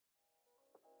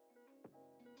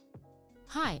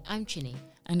Hi, I'm Chinny.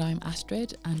 And I'm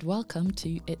Astrid, and welcome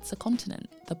to It's a Continent,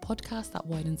 the podcast that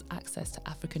widens access to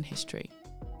African history.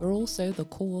 We're also the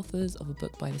co-authors of a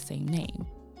book by the same name.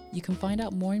 You can find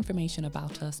out more information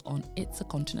about us on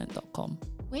itsacontinent.com.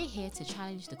 We're here to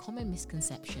challenge the common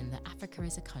misconception that Africa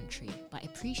is a country by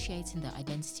appreciating the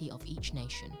identity of each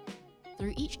nation.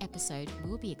 Through each episode,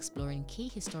 we'll be exploring key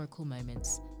historical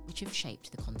moments which have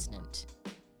shaped the continent.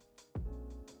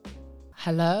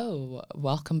 Hello,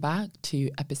 welcome back to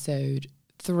episode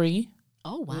 3.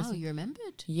 Oh, wow, you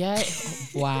remembered? Yeah,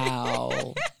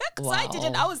 wow. Because I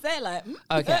didn't, I was there like...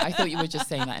 Okay, I thought you were just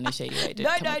saying that in a shady way.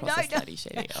 No. Slightly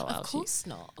shady. Oh, of course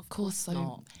not.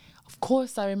 Of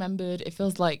course I remembered. It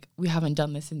feels like we haven't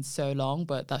done this in so long,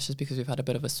 but that's just because we've had a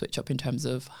bit of a switch up in terms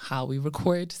of how we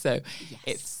record. So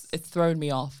Yes. it's thrown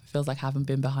me off. It feels like I haven't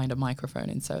been behind a microphone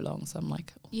in so long. So I'm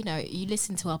like... You know, you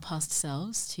listened to our past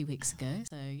selves 2 weeks ago.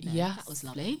 So, yes, that was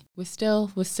lovely. We're still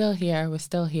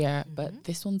here. But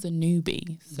this one's a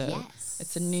newbie. So Yes.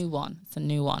 it's a new one.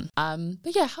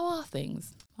 But yeah, how are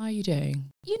things? How are you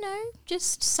doing? You know,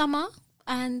 just summer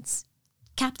and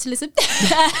capitalism.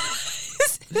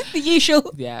 The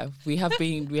usual. Yeah, we have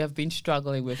been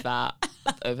struggling with that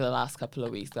over the last couple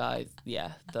of weeks, guys.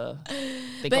 Yeah,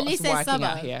 they got us working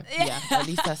out here. Yeah, at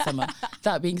least that's summer.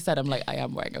 That being said, I'm like, I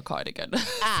am wearing a cardigan.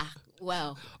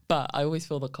 Well. But I always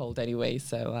feel the cold anyway,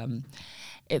 so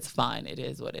it's fine. It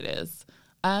is what it is.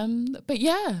 But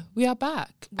yeah, we are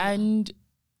back and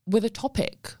with a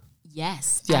topic.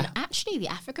 Yes. Yeah. And actually, the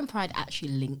African Pride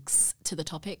actually links to the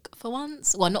topic for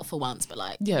once. Well, not for once, but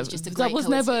like, yeah, it's just a that great was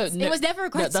coincidence. never. It was never a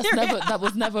criteria. That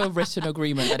was never a written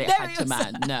agreement that it No, had it to was-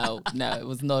 man. No, it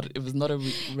was not. It was not a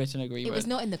written agreement. It was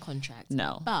not in the contract.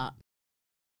 No. But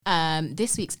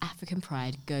this week's African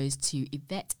Pride goes to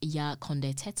Yvette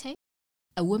Yakonde Tete,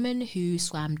 a woman who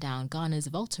swam down Ghana's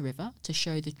Volta River to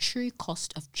show the true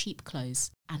cost of cheap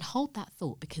clothes. And hold that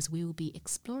thought, because we will be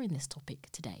exploring this topic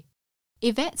today.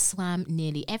 Yvette swam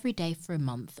nearly every day for a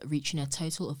month, reaching a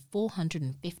total of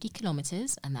 450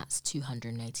 kilometres, and that's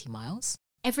 280 miles.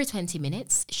 Every 20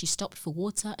 minutes, she stopped for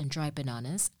water and dried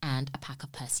bananas and a pack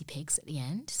of Percy pigs at the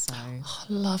end. So I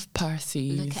love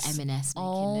Percy's. look at M&S making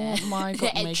Oh my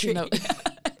God, the making entry.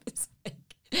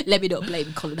 Let me not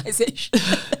blame colonisation.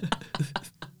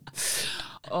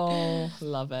 Oh,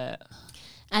 love it.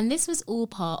 And this was all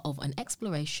part of an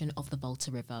exploration of the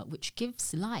Volta River, which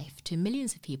gives life to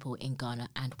millions of people in Ghana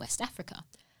and West Africa.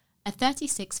 A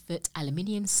 36-foot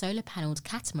aluminium solar-panelled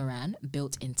catamaran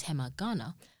built in Tema,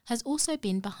 Ghana, has also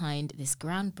been behind this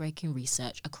groundbreaking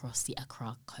research across the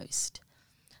Accra coast.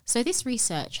 So this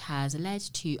research has led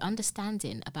to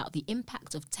understanding about the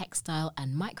impact of textile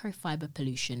and microfiber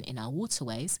pollution in our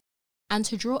waterways, and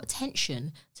to draw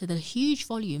attention to the huge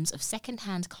volumes of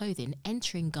second-hand clothing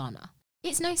entering Ghana.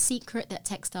 It's no secret that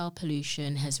textile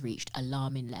pollution has reached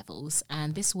alarming levels,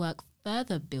 and this work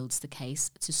further builds the case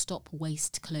to stop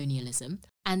waste colonialism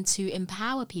and to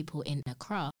empower people in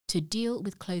Accra to deal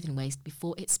with clothing waste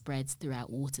before it spreads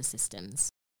throughout water systems.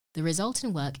 The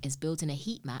resulting work is building a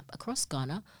heat map across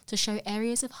Ghana to show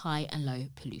areas of high and low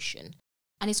pollution.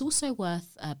 And it's also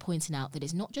worth pointing out that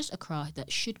it's not just Accra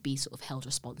that should be sort of held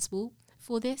responsible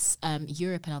for this.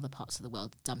 Europe and other parts of the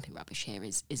world dumping rubbish here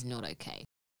is not okay.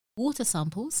 Water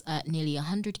samples at nearly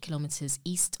 100 kilometres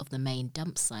east of the main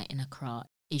dump site in Accra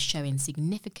is showing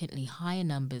significantly higher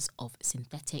numbers of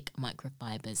synthetic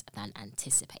microfibers than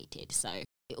anticipated. So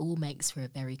it all makes for a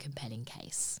very compelling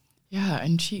case. Yeah,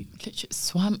 and she literally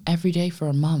swam every day for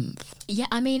a month. Yeah,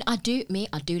 I mean, I do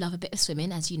love a bit of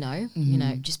swimming, as you know. You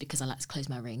know, just because I like to close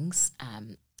my rings.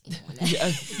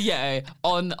 Yeah,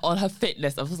 on her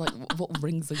fitness, I was like, what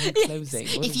rings are you closing?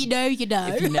 If you know, you know.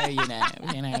 If you know,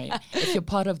 you know. If you're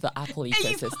part of the Apple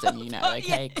ecosystem, you know,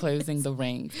 okay, closing the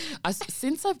rings.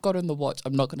 Since I've gotten the watch,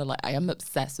 I'm not going to lie, I am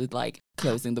obsessed with like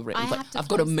closing the rings. I've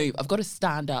got to move. I've got to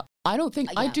stand up. I don't think,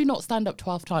 I do not stand up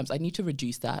 12 times. I need to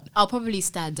reduce that. I'll probably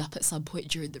stand up at some point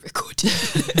during the recording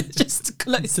just to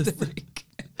close the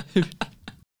ring.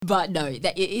 But no, it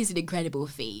is an incredible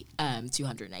feat,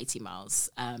 280 miles.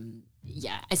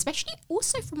 Yeah, especially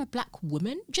also from a black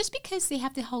woman, just because they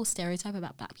have the whole stereotype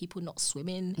about black people not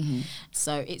swimming. Mm-hmm.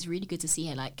 So it's really good to see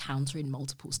her like countering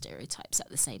multiple stereotypes at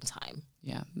the same time.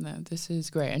 Yeah, no, this is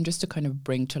great. And just to kind of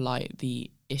bring to light the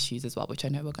issues as well, which I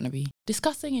know we're going to be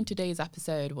discussing in today's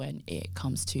episode when it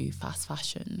comes to fast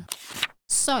fashion.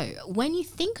 So when you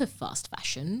think of fast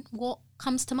fashion, what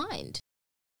comes to mind?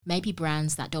 Maybe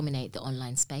brands that dominate the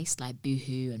online space like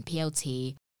Boohoo and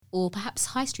PLT, or perhaps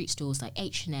high street stores like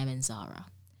H&M and Zara.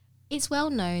 It's well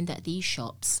known that these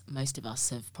shops, most of us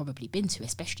have probably been to,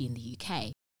 especially in the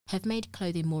UK, have made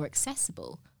clothing more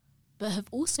accessible. but have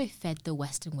also fed the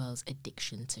Western world's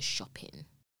addiction to shopping.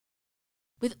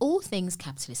 With all things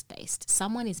capitalist-based,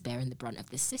 someone is bearing the brunt of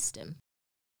this system.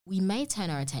 We may turn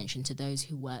our attention to those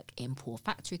who work in poor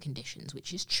factory conditions,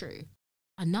 which is true.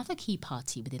 Another key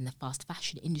party within the fast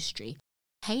fashion industry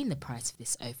paying the price for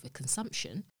this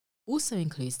overconsumption also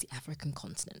includes the African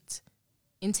continent.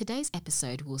 In today's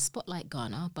episode, we'll spotlight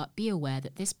Ghana, but be aware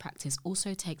that this practice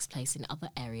also takes place in other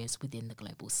areas within the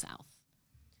global south.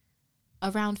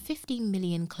 Around 15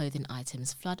 million clothing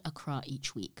items flood Accra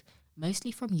each week,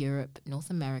 mostly from Europe,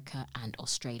 North America, and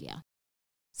Australia.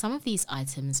 Some of these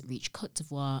items reach Côte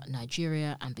d'Ivoire,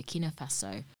 Nigeria, and Burkina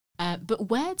Faso. But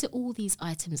where do all these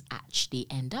items actually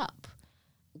end up?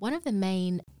 One of the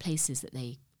main places that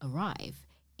they arrive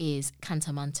is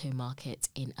Kantamanto Market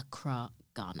in Accra,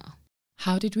 Ghana.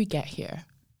 How did we get here?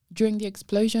 During the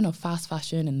explosion of fast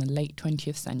fashion in the late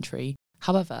 20th century,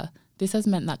 however, this has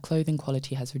meant that clothing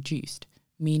quality has reduced,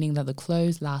 meaning that the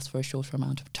clothes last for a shorter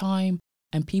amount of time,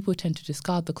 and people tend to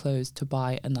discard the clothes to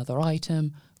buy another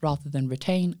item rather than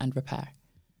retain and repair.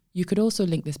 You could also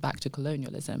link this back to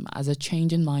colonialism, as a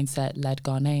change in mindset led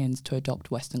Ghanaians to adopt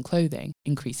Western clothing,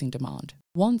 increasing demand.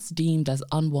 Once deemed as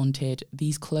unwanted,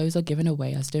 these clothes are given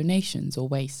away as donations or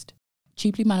waste.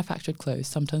 Cheaply manufactured clothes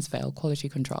sometimes fail quality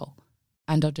control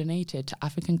and are donated to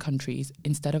African countries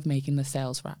instead of making the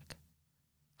sales rack.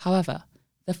 However,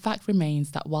 the fact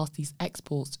remains that whilst these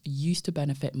exports used to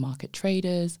benefit market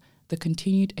traders, the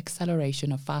continued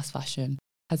acceleration of fast fashion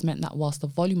has meant that whilst the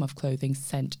volume of clothing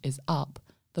sent is up,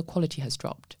 the quality has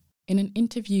dropped. In an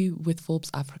interview with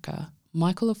Forbes Africa,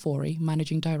 Michael Ofori,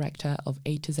 managing director of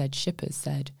A to Z Shippers,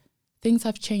 said, "Things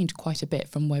have changed quite a bit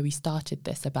from where we started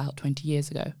this about 20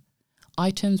 years ago.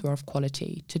 Items were of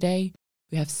quality. Today,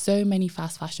 we have so many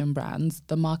fast fashion brands,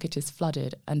 the market is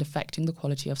flooded and affecting the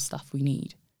quality of stuff we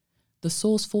need. The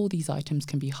source for these items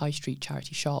can be high street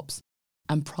charity shops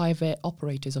and private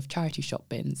operators of charity shop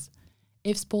bins.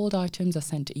 If spoiled items are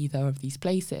sent to either of these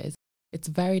places, it's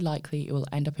very likely it will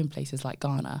end up in places like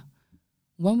Ghana.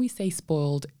 When we say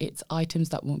spoiled, it's items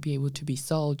that won't be able to be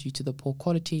sold due to the poor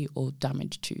quality or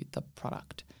damage to the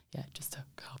product." Yeah, just to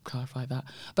clarify that.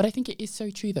 But I think it is so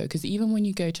true though, because even when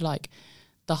you go to like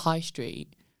the high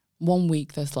street, one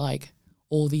week there's like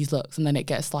all these looks and then it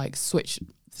gets like switched,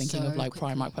 thinking so of like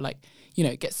quickly. Primark, but like, you know,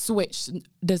 it gets switched.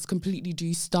 There's completely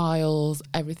new styles,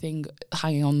 everything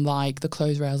hanging on like the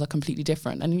clothes rails are completely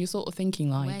different. And you're sort of thinking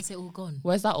like, where's it all gone?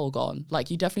 Where's that all gone? Like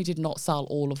you definitely did not sell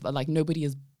all of that. Like nobody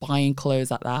is buying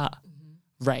clothes at that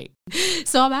rate.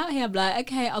 So I'm out here, I'm like,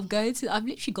 okay, I've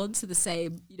literally gone to the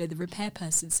same, the repair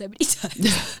person so many times.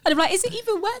 And I'm like, is it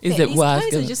even worth it? Is it These worth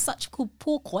clothes are just such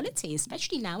poor quality,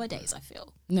 especially nowadays, I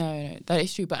feel. No, that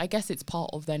is true. But I guess it's part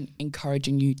of then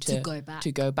encouraging you to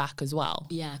go back as well.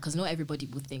 Yeah, because not everybody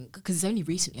will think, because it's only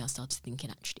recently I started thinking,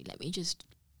 actually, let me just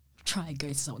try and go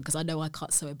to someone, because I know I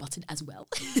can't sew a button as well.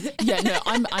 Yeah, no,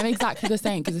 I'm exactly the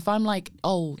same. Because if I'm like,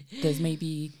 oh, there's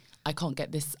maybe I can't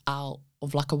get this out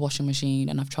of like a washing machine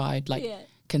and I've tried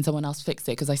can someone else fix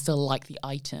it, because I still like the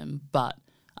item but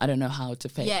I don't know how to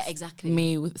fix. Yeah, exactly.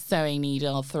 Me with sewing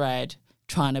needle thread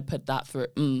trying to put that through.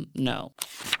 No.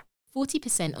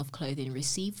 40% of clothing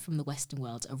received from the Western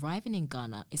world arriving in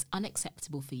Ghana is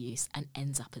unacceptable for use and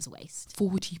ends up as waste.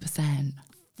 40%.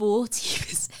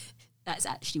 40%. That's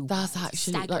actually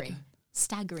staggering.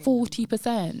 Staggering.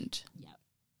 40%.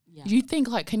 Yeah. You think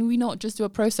can we not just do a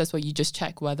process where you just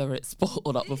check whether it's spoiled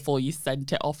or not before you send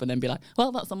it off and then be like,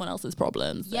 well, that's someone else's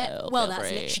problem. So yeah, well, that's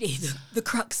free. Literally the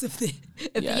crux of the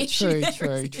issue.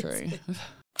 True.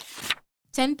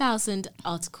 10,000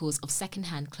 articles of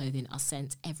second-hand clothing are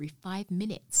sent every 5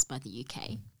 minutes by the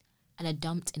UK and are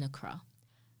dumped in Accra.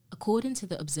 According to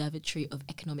the Observatory of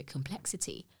Economic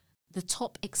Complexity, the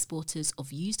top exporters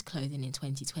of used clothing in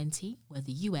 2020 were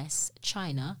the US,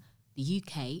 China, the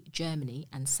UK, Germany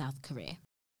and South Korea.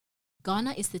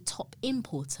 Ghana is the top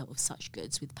importer of such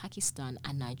goods, with Pakistan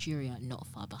and Nigeria not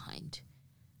far behind.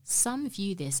 Some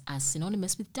view this as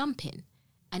synonymous with dumping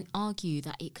and argue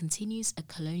that it continues a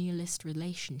colonialist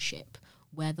relationship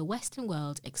where the Western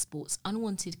world exports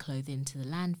unwanted clothing to the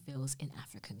landfills in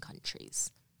African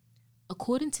countries.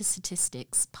 According to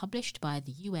statistics published by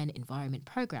the UN Environment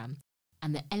Programme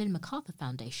and the Ellen MacArthur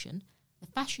Foundation, the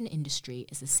fashion industry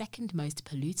is the second most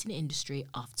polluting industry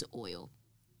after oil.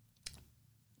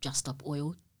 Just stop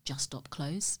oil, just stop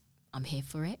clothes. I'm here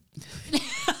for it.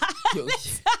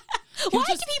 Why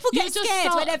do people get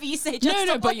scared whenever you say just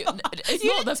stop oil? No, but it's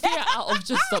not the fear out of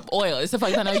just stop oil. It's the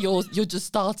fact that I know you're just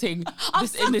starting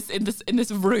in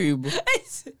this room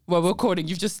where we're recording.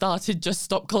 You've just started just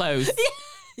stop clothes.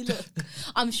 Yeah. Look,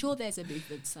 I'm sure there's a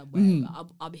movement somewhere, but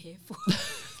I'm here for it.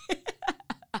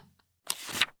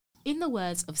 In the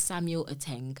words of Samuel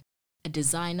Oteng, a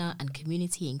designer and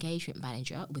community engagement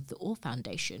manager with the All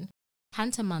Foundation,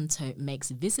 Kantamanto makes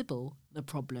visible the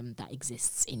problem that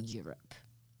exists in Europe.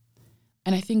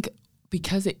 And I think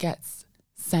because it gets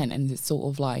sent and it's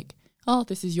sort of like, oh,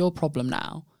 this is your problem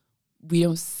now, we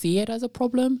don't see it as a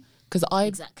problem. Because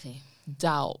I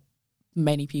doubt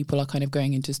many people are kind of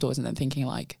going into stores and then thinking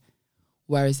like,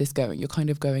 where is this going? You're kind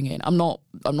of going in. I'm not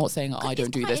saying I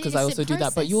don't do this because I also do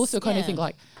that, but you also kind of think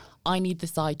like, I need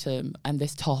this item and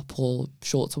this top or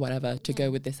shorts or whatever to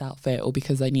go with this outfit, or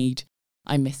because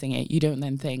I'm missing it. You don't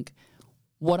then think,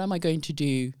 what am I going to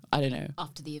do? I don't know.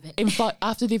 After the event.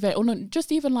 After the event, or not,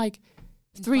 just even like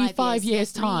 5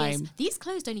 years time. These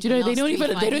clothes don't even last.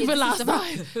 They don't even last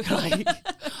time. Like,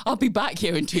 I'll be back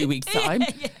here in 2 weeks time.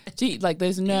 Gee, like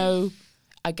there's no,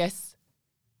 I guess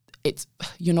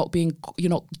you're not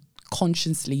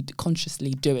consciously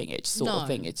doing it sort of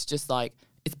thing. It's just like,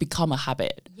 it's become a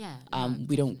habit. Yeah.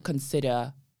 We don't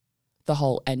consider the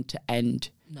whole end to end,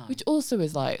 which also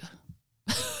is like,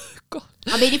 God.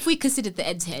 I mean, if we considered the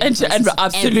end to end,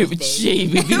 absolutely, gee,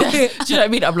 we'd be there. Do you know what I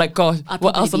mean? I'm like, God,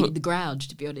 what else? I'd be in the ground,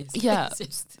 to be honest. Yeah,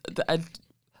 I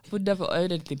would never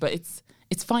own anything, but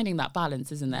it's finding that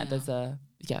balance, isn't there?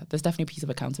 Yeah. There's definitely a piece of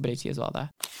accountability as well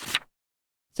there.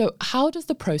 So, how does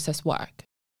the process work?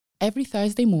 Every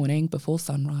Thursday morning before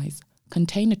sunrise,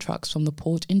 container trucks from the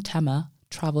port in Tema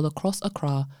travel across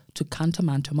Accra to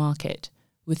Kantamanto Market,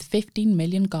 with 15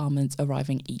 million garments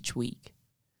arriving each week.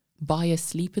 Buyers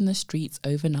sleep in the streets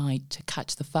overnight to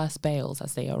catch the first bales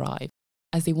as they arrive,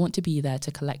 as they want to be there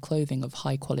to collect clothing of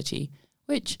high quality,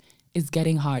 which is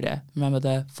getting harder. Remember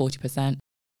the 40%?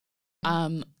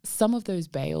 Some of those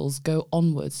bales go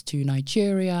onwards to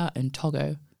Nigeria and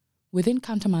Togo. Within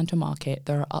Kantamanto Market,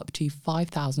 there are up to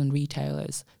 5,000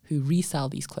 retailers who resell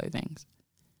these clothings.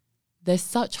 There's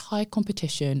such high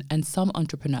competition, and some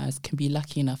entrepreneurs can be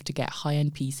lucky enough to get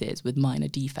high-end pieces with minor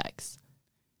defects.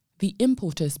 The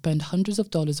importers spend hundreds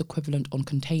of dollars equivalent on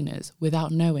containers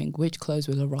without knowing which clothes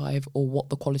will arrive or what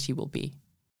the quality will be.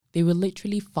 They will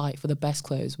literally fight for the best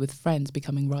clothes, with friends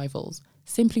becoming rivals.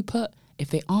 Simply put,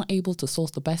 if they aren't able to source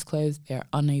the best clothes, they are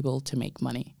unable to make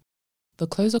money. The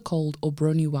clothes are called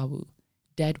Obroniwawu,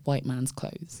 dead white man's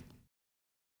clothes.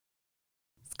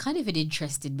 It's kind of an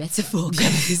interesting metaphor,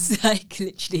 because like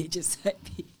literally just like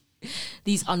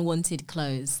these unwanted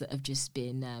clothes that have just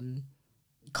been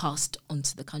cast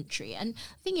onto the country. And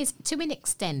the thing is, to an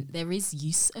extent, there is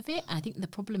use of it. I think the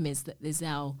problem is that there's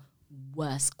now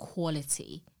worse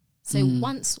quality. So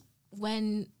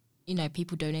when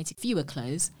people donated fewer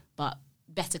clothes but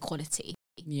better quality.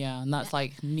 Yeah, and that's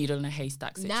like needle in a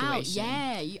haystack situation.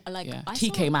 Now,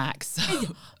 TK Maxx.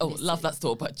 Love that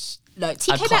store, but no,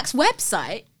 TK Maxx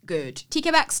website, good.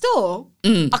 TK Maxx store,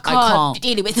 I can't be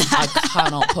dealing with that. I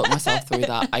cannot put myself through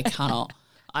that. I cannot.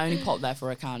 I only pop there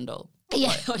for a candle.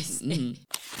 Yeah, honestly.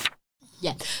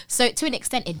 Yeah. So to an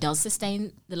extent, it does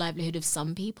sustain the livelihood of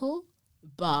some people,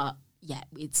 but yeah,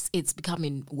 it's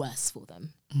becoming worse for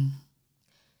them.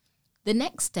 The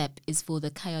next step is for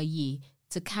the Kayayi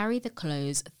to carry the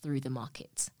clothes through the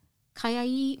market.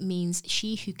 Kayayi means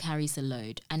she who carries the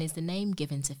load, and is the name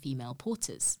given to female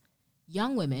porters.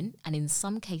 Young women, and in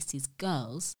some cases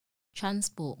girls,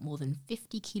 transport more than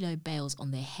 50-kilo bales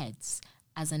on their heads,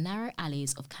 as the narrow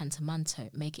alleys of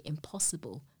Kantamanto make it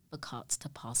impossible for carts to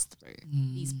pass through.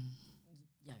 These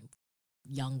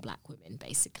young black women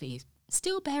basically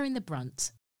still bearing the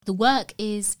brunt. The work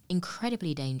is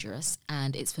incredibly dangerous,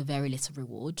 and it's for very little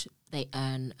reward. They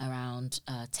earn around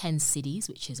 10 cedis,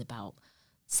 which is about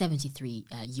 73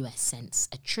 US cents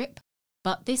a trip.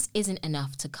 But this isn't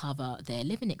enough to cover their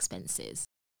living expenses.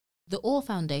 The All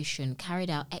Foundation carried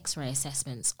out X-ray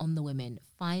assessments on the women,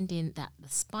 finding that the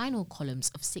spinal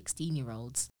columns of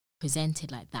 16-year-olds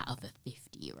presented like that of a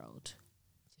 50-year-old.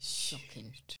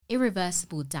 Shocking.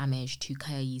 Irreversible damage to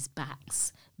Kayayi's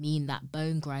backs mean that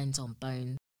bone grinds on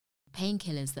bone,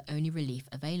 painkillers the only relief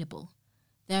available.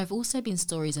 There have also been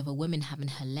stories of a woman having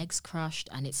her legs crushed,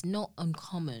 and it's not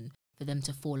uncommon for them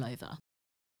to fall over.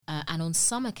 And on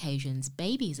some occasions,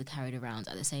 babies are carried around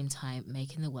at the same time,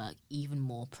 making the work even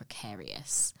more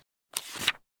precarious.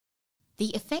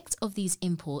 The effect of these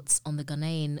imports on the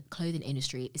Ghanaian clothing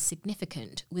industry is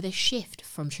significant, with a shift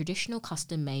from traditional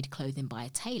custom-made clothing by a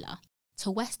tailor to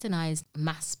westernized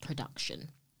mass production.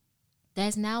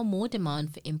 There's now more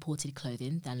demand for imported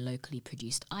clothing than locally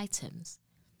produced items.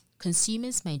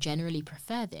 Consumers may generally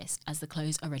prefer this, as the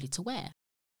clothes are ready to wear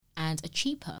and are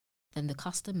cheaper than the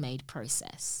custom-made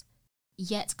process.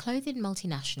 Yet clothing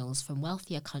multinationals from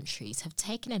wealthier countries have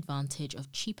taken advantage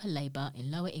of cheaper labour in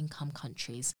lower-income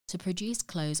countries to produce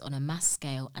clothes on a mass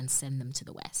scale and send them to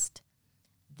the West.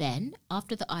 Then,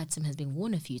 after the item has been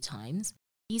worn a few times,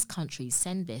 these countries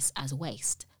send this as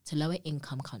waste to lower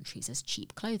income countries as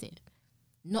cheap clothing.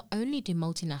 Not only do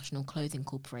multinational clothing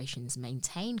corporations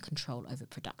maintain control over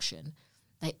production,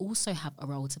 they also have a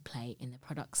role to play in the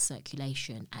product's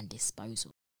circulation and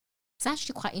disposal. It's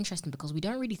actually quite interesting because we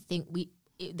don't really think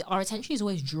our attention is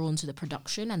always drawn to the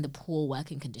production and the poor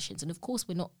working conditions. And of course,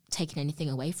 we're not taking anything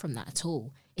away from that at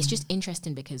all. It's just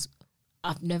interesting because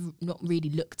I've never not really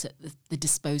looked at the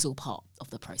disposal part of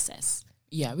the process.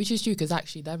 Yeah, which is true because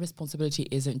actually their responsibility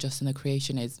isn't just in the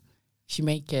creation, is if you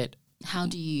make it. How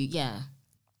do you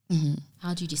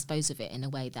dispose of it in a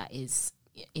way that is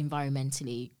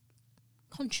environmentally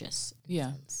conscious?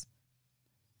 Yeah.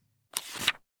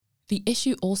 The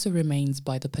issue also remains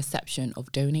by the perception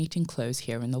of donating clothes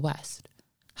here in the West.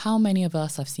 How many of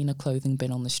us have seen a clothing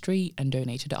bin on the street and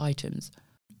donated items,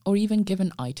 or even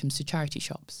given items to charity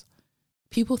shops?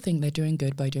 People think they're doing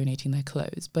good by donating their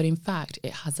clothes, but in fact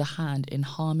it has a hand in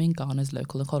harming Ghana's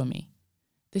local economy.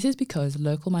 This is because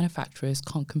local manufacturers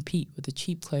can't compete with the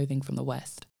cheap clothing from the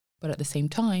West, but at the same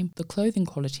time, the clothing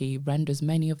quality renders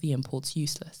many of the imports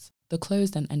useless. The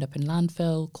clothes then end up in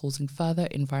landfill, causing further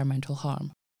environmental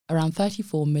harm. Around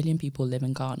 34 million people live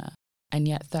in Ghana, and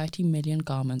yet 30 million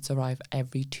garments arrive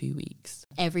every 2 weeks.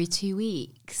 Every 2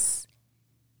 weeks?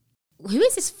 Who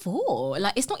is this for?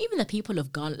 Like, it's not even the people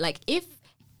of Ghana. Like, if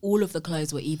all of the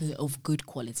clothes were even of good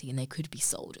quality and they could be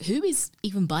sold, who is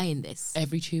even buying this?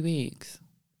 Every 2 weeks.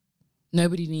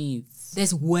 Nobody needs...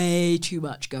 There's way too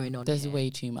much going on There's here. way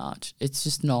too much. It's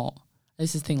just not...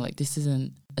 This is the thing, like, this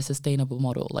isn't a sustainable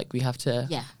model. Like, we have to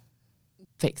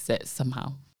fix it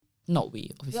somehow. Not we,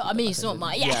 obviously. I mean, it's not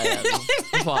my...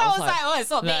 I was like, oh, it's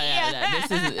not me.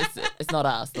 It's not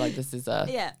us. Like, this is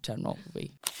a general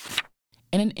we.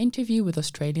 In an interview with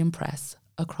Australian Press,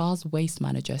 Accra's waste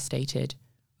manager stated,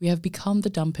 "We have become the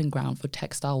dumping ground for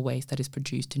textile waste that is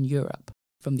produced in Europe,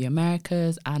 from the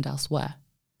Americas and elsewhere.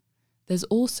 There's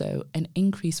also an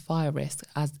increased fire risk,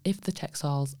 as if the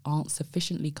textiles aren't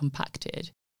sufficiently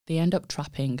compacted, they end up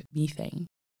trapping methane.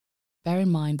 Bear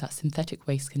in mind that synthetic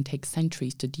waste can take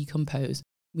centuries to decompose,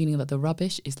 meaning that the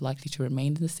rubbish is likely to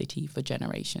remain in the city for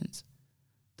generations.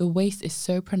 The waste is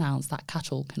so pronounced that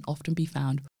cattle can often be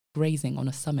found grazing on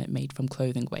a summit made from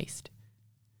clothing waste."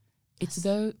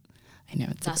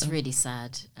 That's really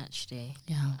sad, actually.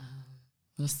 Yeah.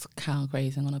 Just cow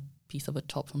grazing on a piece of a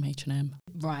top from H&M.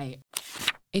 Right.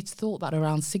 It's thought that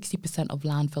around 60% of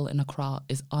landfill in Accra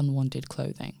is unwanted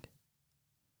clothing.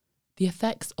 The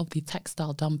effects of the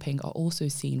textile dumping are also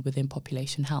seen within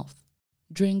population health.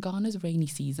 During Ghana's rainy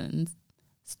seasons,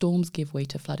 storms give way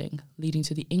to flooding, leading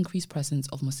to the increased presence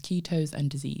of mosquitoes and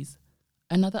disease.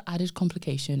 Another added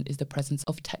complication is the presence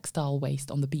of textile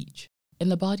waste on the beach. In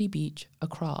Labadi Beach,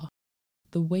 Accra,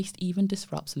 the waste even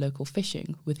disrupts local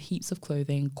fishing, with heaps of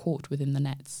clothing caught within the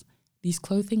nets. These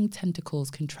clothing tentacles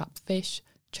can trap fish,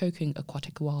 choking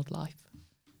aquatic wildlife.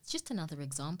 It's just another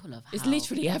example of how... It's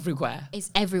literally everywhere.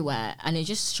 It's everywhere. And it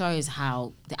just shows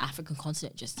how the African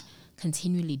continent just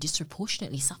continually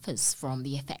disproportionately suffers from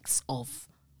the effects of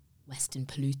Western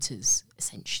polluters,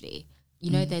 essentially. You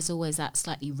know, there's always that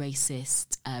slightly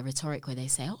racist rhetoric where they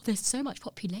say, oh, there's so much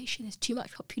population, there's too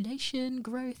much population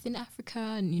growth in Africa,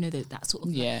 and, you know, that sort of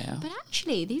thing. Yeah. But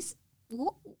actually,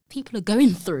 what people are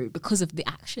going through because of the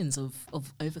actions of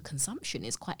overconsumption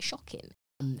is quite shocking.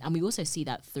 And we also see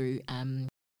that through,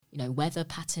 weather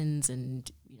patterns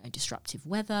and, disruptive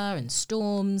weather and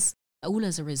storms, all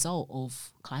as a result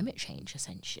of climate change,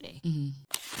 essentially. Mm-hmm.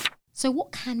 So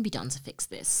what can be done to fix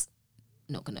this?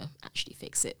 Not going to actually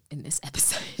fix it in this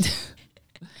episode.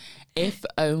 If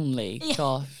only. Yeah.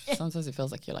 Gosh, sometimes it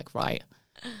feels like you're like, right,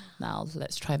 now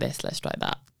let's try this, let's try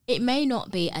that. It may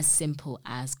not be as simple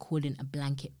as calling a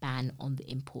blanket ban on the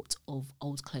import of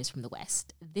old clothes from the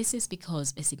West. This is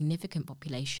because a significant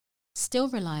population still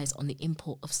relies on the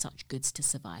import of such goods to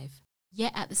survive.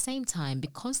 Yet at the same time,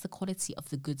 because the quality of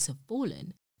the goods have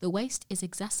fallen, the waste is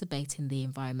exacerbating the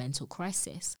environmental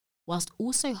crisis, whilst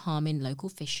also harming local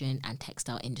fishing and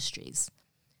textile industries.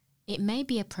 It may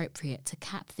be appropriate to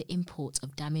cap the import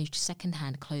of damaged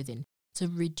second-hand clothing to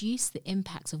reduce the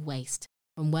impacts of waste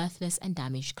from worthless and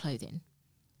damaged clothing.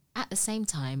 At the same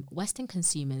time, Western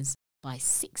consumers buy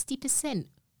 60%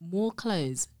 more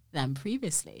clothes than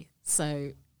previously.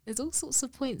 So there's all sorts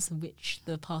of points in which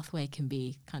the pathway can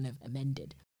be kind of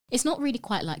amended. It's not really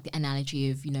quite like the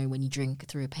analogy of, when you drink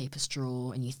through a paper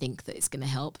straw and you think that it's going to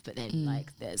help, but then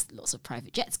there's lots of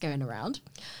private jets going around.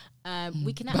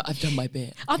 We can. But I've done my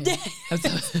bit. Okay.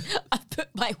 I've put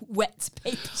my wet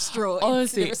paper straw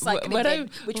into the recycling bin,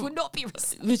 which would not be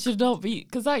recycled. Which should not be,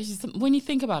 because actually, when you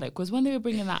think about it, because when they were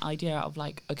bringing that idea out of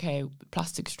like, okay,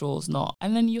 plastic straws not,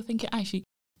 and then you're thinking, actually,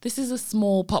 this is a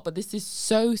small pot, but this is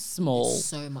so small. It's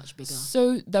so much bigger.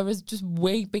 So there is just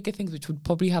way bigger things which would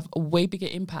probably have a way bigger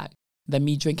impact than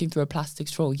me drinking through a plastic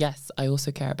straw. Yes, I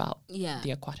also care about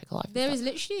the aquatic life. There is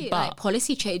literally like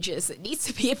policy changes that needs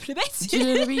to be implemented. Do you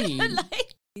know what I mean?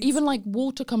 Even like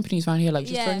water companies around here, like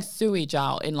just throwing sewage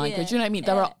out in like, do you know what I mean?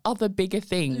 There are other bigger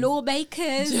things.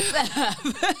 Lawmakers.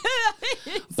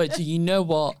 But do you know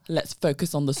what? Let's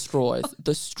focus on the straws.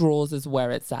 The straws is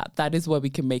where it's at. That is where we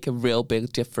can make a real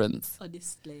big difference.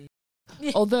 Honestly.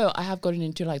 Although I have gotten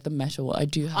into like the metal, I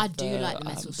do like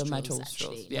the metal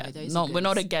straws. Yeah, we're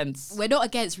not against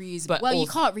reusable. But well, you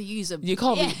can't reuse them. You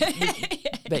can't.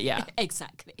 But yeah,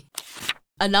 exactly.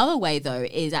 Another way though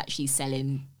is actually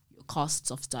selling your costs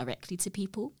off directly to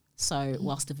people. So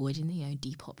whilst avoiding the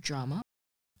Depop drama,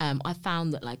 I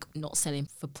found that like not selling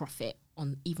for profit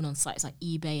even on sites like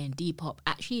eBay and Depop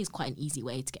actually is quite an easy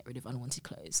way to get rid of unwanted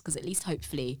clothes, because at least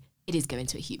hopefully it is going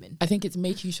to a human. I think it's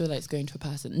making sure that it's going to a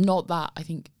person. Not that, I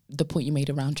think the point you made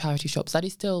around charity shops, that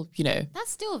is still, that's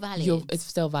still valid. It's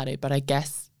still valid, but I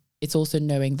guess it's also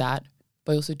knowing that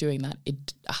by also doing that,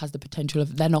 it has the potential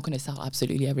of, they're not going to sell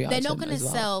absolutely every item. They're not going to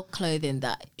sell clothing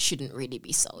that shouldn't really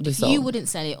be sold. If you wouldn't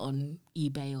sell it on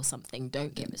eBay or something,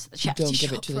 don't give it to the charity shop. Don't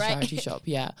give it to the charity shop,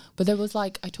 yeah. But there was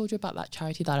like, I told you about that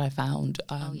charity that I found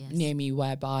near me,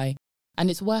 whereby, and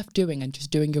it's worth doing and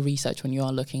just doing your research when you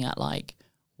are looking at like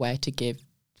where to give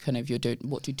kind of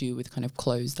what to do with kind of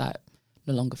clothes that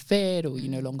no longer fit or you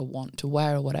no longer want to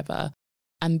wear or whatever.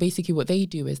 And basically what they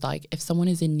do is like, if someone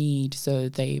is in need, so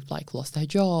they've like lost their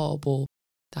job or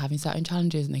they're having certain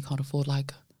challenges and they can't afford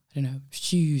like, I don't know,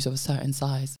 shoes of a certain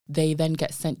size, they then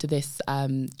get sent to this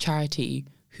charity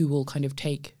who will kind of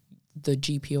take the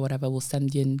GP or whatever, will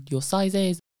send in your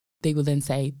sizes. They will then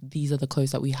say, these are the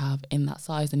clothes that we have in that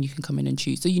size and you can come in and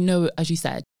choose. So, as you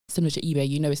said, similar to eBay,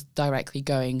 it's directly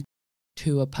going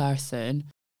to a person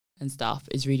and stuff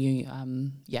is really,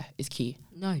 is key.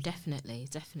 No,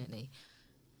 definitely.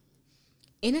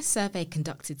 In a survey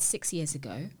conducted 6 years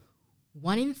ago,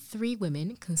 1 in 3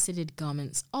 women considered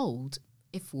garments old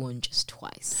if worn just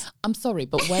twice. I'm sorry,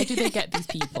 but where do they get these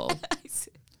people?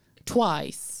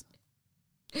 Twice.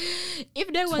 If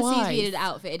no one sees me in an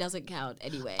outfit, it doesn't count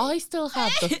anyway. I still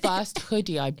have the first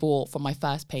hoodie I bought for my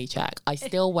first paycheck. I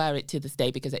still wear it to this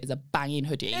day because it is a banging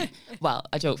hoodie. Well,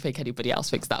 I don't think anybody else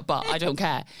thinks that, but I don't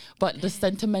care. But the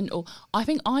sentimental, I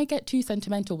think I get too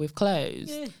sentimental with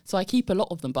clothes. So I keep a lot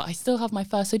of them, but I still have my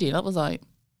first hoodie. And that was like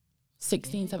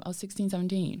 16,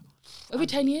 17. Over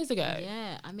 10 years ago.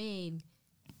 Yeah, I mean,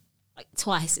 like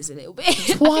twice is a little bit.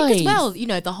 Twice. I think as well,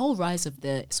 the whole rise of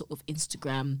the sort of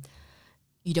Instagram,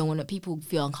 you don't want people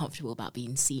feel uncomfortable about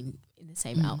being seen in the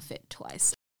same outfit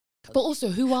twice. But also,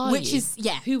 who are you? Which is,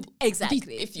 who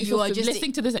exactly. If you are just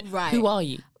listening to this, right. Who are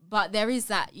you? But there is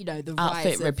that, the outfit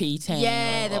rise of, repeating.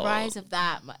 Yeah, the rise of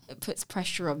that puts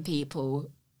pressure on people,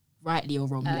 rightly or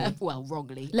wrongly.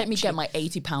 Wrongly. Let me get my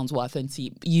 £80 worth and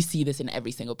you see this in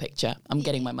every single picture. I'm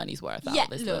getting my money's worth out of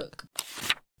this. Look.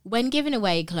 When giving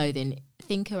away clothing,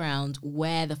 think around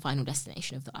where the final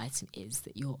destination of the item is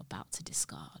that you're about to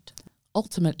discard.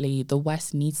 Ultimately, the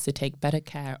West needs to take better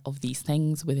care of these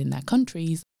things within their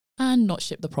countries and not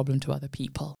ship the problem to other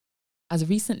people. As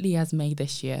recently as May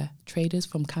this year, traders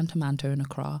from Kantamanto and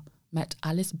Accra met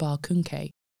Alice Bah Kunkke,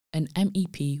 an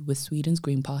MEP with Sweden's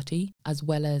Green Party, as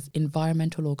well as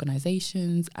environmental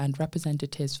organisations and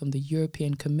representatives from the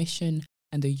European Commission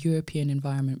and the European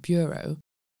Environment Bureau,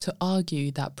 to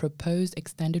argue that proposed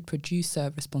extended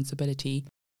producer responsibility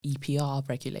 (EPR)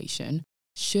 regulation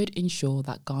should ensure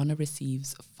that Ghana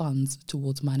receives funds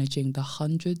towards managing the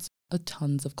hundreds of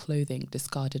tons of clothing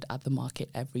discarded at the market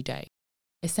every day.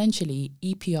 Essentially,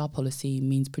 EPR policy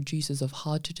means producers of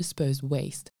hard-to-dispose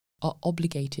waste are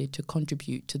obligated to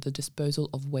contribute to the disposal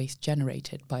of waste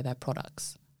generated by their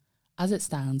products. As it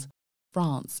stands,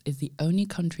 France is the only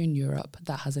country in Europe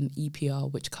that has an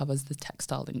EPR which covers the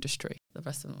textile industry. The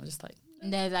rest of them are just like...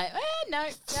 And they're like, no,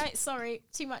 sorry,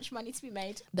 too much money to be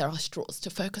made. There are straws to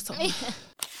focus on.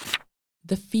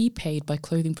 The fee paid by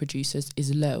clothing producers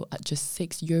is low at just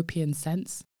 6 European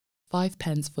cents, 5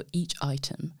 pence for each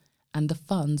item, and the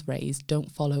funds raised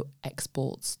don't follow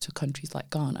exports to countries like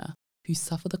Ghana, who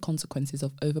suffer the consequences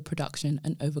of overproduction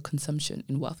and overconsumption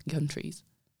in wealthy countries.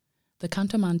 The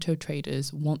Kantamanto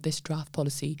traders want this draft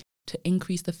policy to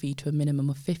increase the fee to a minimum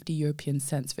of 50 European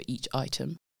cents for each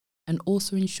item, and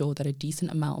also ensure that a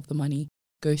decent amount of the money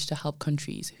goes to help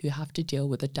countries who have to deal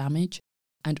with the damage,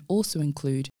 and also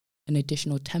include an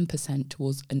additional 10%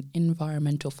 towards an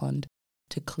environmental fund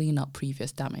to clean up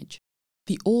previous damage.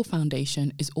 The All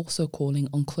Foundation is also calling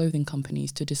on clothing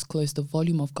companies to disclose the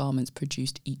volume of garments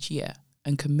produced each year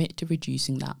and commit to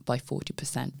reducing that by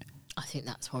 40%. I think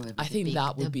that's probably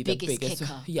that would be the biggest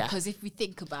kicker. Yeah. Because if we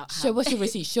think about show us your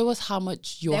receipt, show us how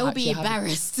much you're they'll be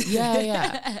embarrassed.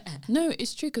 Yeah. No,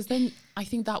 it's true, because then I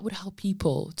think that would help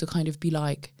people to kind of be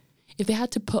like, if they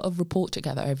had to put a report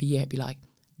together every year, it'd be like,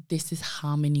 this is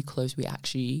how many clothes we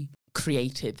actually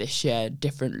created this year,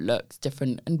 different looks,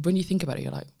 different. And when you think about it,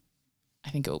 you're like, I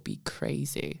think it will be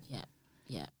crazy.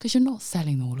 Yeah. Because you're not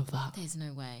selling all of that. There's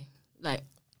no way. Like,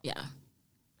 yeah.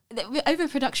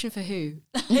 Overproduction for who?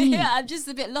 Yeah, I'm just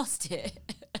a bit lost here.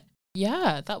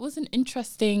 Yeah, that was an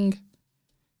interesting,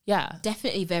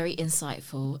 definitely very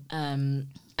insightful.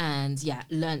 And yeah,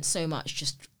 learned so much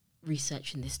just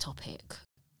researching this topic.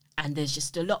 And there's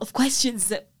just a lot of questions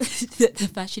that the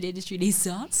fashion industry needs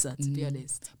to answer, to be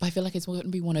honest. But I feel like it's going to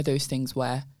be one of those things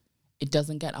where it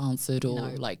doesn't get answered, or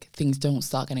like things don't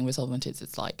start getting resolved until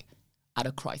it's like at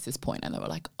a crisis point, and they were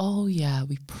like, oh yeah,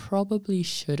 we probably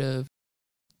should have.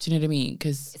 Do you know what I mean?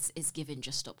 Because it's given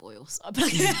just stop oils.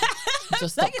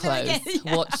 Just stop clothes.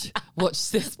 Yeah.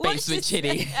 Watch this Basement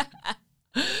Chitty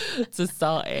to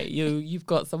start it. You've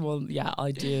got someone,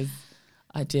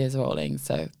 ideas rolling.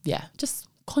 So yeah, just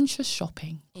conscious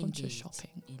shopping. Indeed.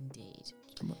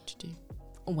 What to do.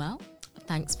 Well,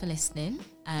 thanks for listening.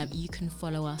 You can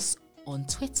follow us on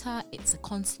Twitter, It's a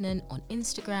Continent, on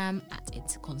Instagram at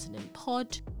It's a Continent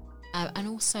Pod, and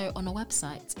also on our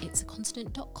website,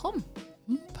 itsacontinent.com.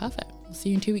 Perfect. We'll see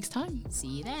you in 2 weeks' time. See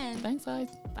you then. Thanks, guys.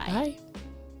 Bye. Bye.